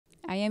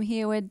I am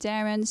here with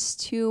Darren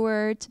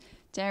Stewart.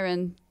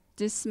 Darren,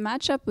 this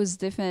matchup was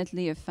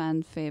definitely a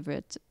fan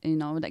favorite. You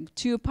know, like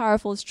two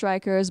powerful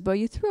strikers, but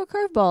you threw a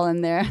curveball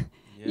in there.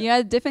 Yeah. You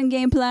had a different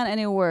game plan and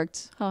it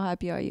worked. How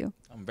happy are you?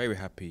 I'm very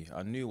happy.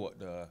 I knew what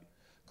the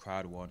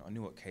crowd want. I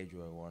knew what Cage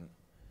Row want.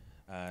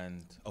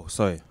 And, oh,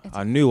 sorry.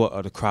 I knew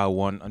what the crowd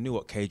want. I knew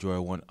what Cage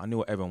Row want. I knew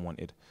what everyone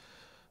wanted.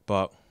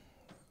 But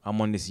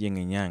I'm on this yin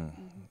and yang.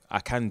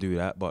 I can do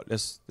that, but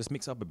let's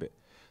mix up a bit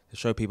to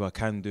show people I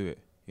can do it.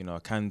 You know, I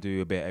can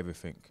do a bit of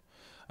everything,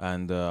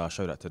 and I'll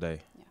show that today.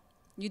 Yeah.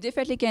 You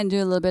definitely can do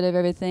a little bit of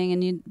everything,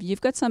 and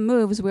you've got some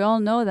moves. We all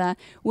know that.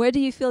 Where do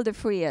you feel the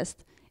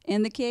freest?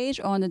 In the cage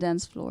or on the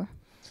dance floor?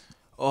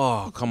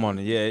 Oh, come on,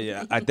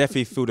 yeah. I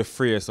definitely feel the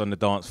freest on the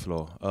dance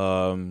floor.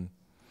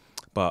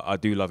 But I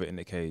do love it in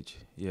the cage.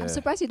 Yeah. I'm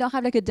surprised you don't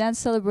have like a dance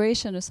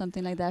celebration or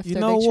something like that after You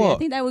know victory. what? I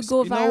think that would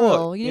go You know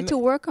viral. what? You You need to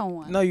work on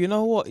one. No, you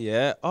know what?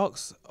 Yeah,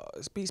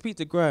 speak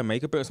to Graham, mate.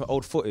 You could bring us some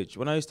old footage.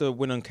 When I used to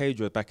win on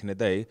Cage Row back in the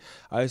day,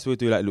 I used to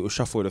do like little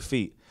shuffle of the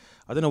feet.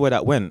 I don't know where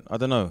that went. I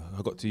don't know.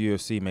 I got to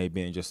UFC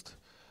maybe and just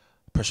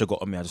pressure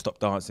got on me. I just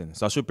stopped dancing.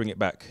 So I should bring it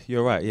back.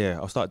 You're right. Yeah,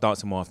 I'll start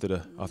dancing more after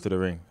the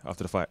ring,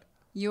 after the fight.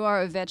 You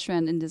are a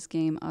veteran in this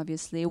game,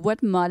 obviously.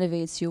 What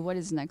motivates you? What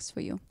is next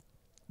for you?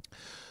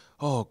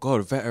 Oh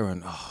God,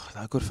 veteran. Oh,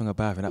 that good thing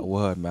about having that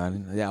word,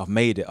 man. Yeah, I've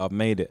made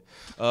it.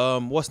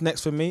 What's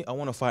next for me? I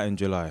want to fight in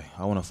July.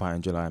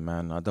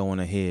 Man. I don't want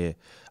to hear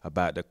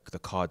about the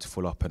cards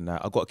full up and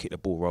that. I've got to keep the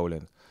ball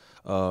rolling.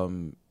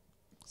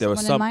 There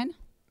was some. In mind?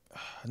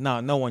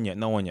 No one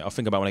yet. I'll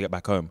think about it when I get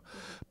back home.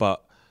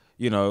 But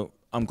you know,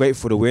 I'm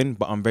grateful for the win,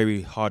 but I'm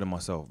very hard on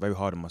myself.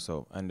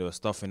 And there was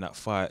stuff in that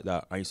fight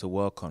that I used to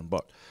work on,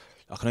 but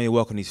I can only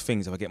work on these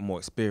things if I get more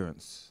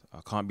experience.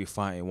 I can't be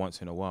fighting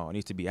once in a while. I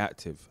need to be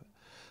active.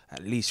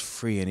 At least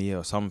 3 in a year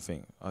or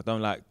something. I don't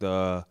like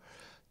the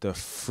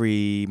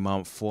 3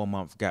 month, 4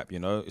 month gap, you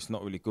know. It's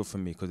not really good for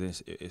me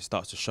because it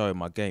starts to show in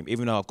my game.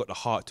 Even though I've got the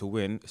heart to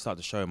win, it starts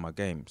to show in my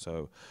game.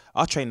 So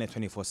I train there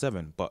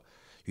 24/7, but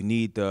you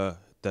need the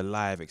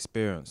live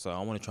experience. So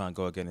I want to try and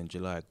go again in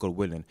July, God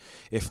willing.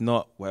 If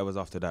not, whatever's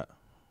after that.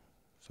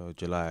 So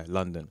July,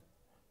 London.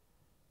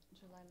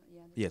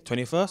 Yeah,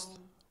 21st?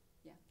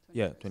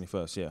 Yeah,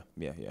 21st, yeah.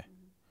 Mm-hmm.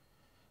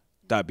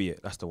 That'd be it,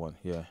 that's the one,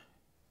 yeah.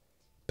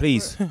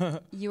 Please.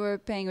 You were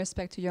paying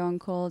respect to your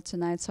uncle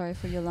tonight. Sorry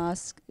for your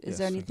loss. Is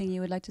there anything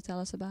you would like to tell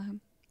us about him?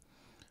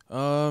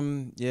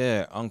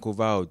 Yeah, Uncle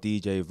Val,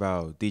 DJ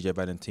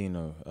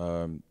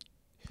Valentino.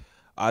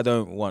 I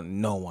don't want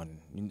no one.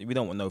 We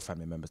don't want no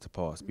family members to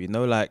pass. But you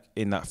know, like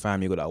in that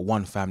family, you got that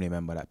one family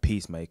member, that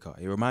peacemaker.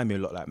 He reminds me a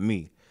lot like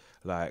me.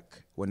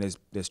 Like when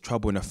there's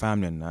trouble in the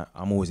family and that,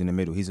 I'm always in the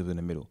middle. He's always in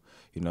the middle.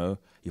 You know,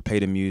 you play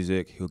the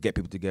music. He'll get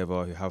people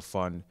together. He'll have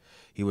fun.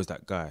 He was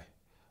that guy.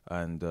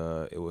 And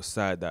it was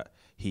sad that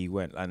he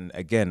went. And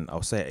again,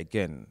 I'll say it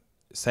again,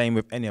 same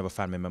with any other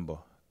family member.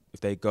 If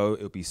they go,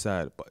 it'll be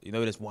sad. But you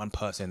know, there's one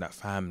person in that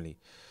family,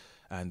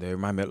 and they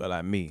remind me a lot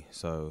like me.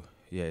 So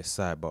yeah, it's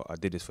sad, but I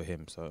did this for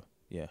him. So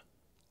yeah.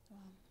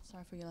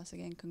 Sorry for your loss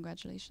again.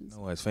 Congratulations.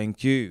 No worries.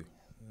 Thank you.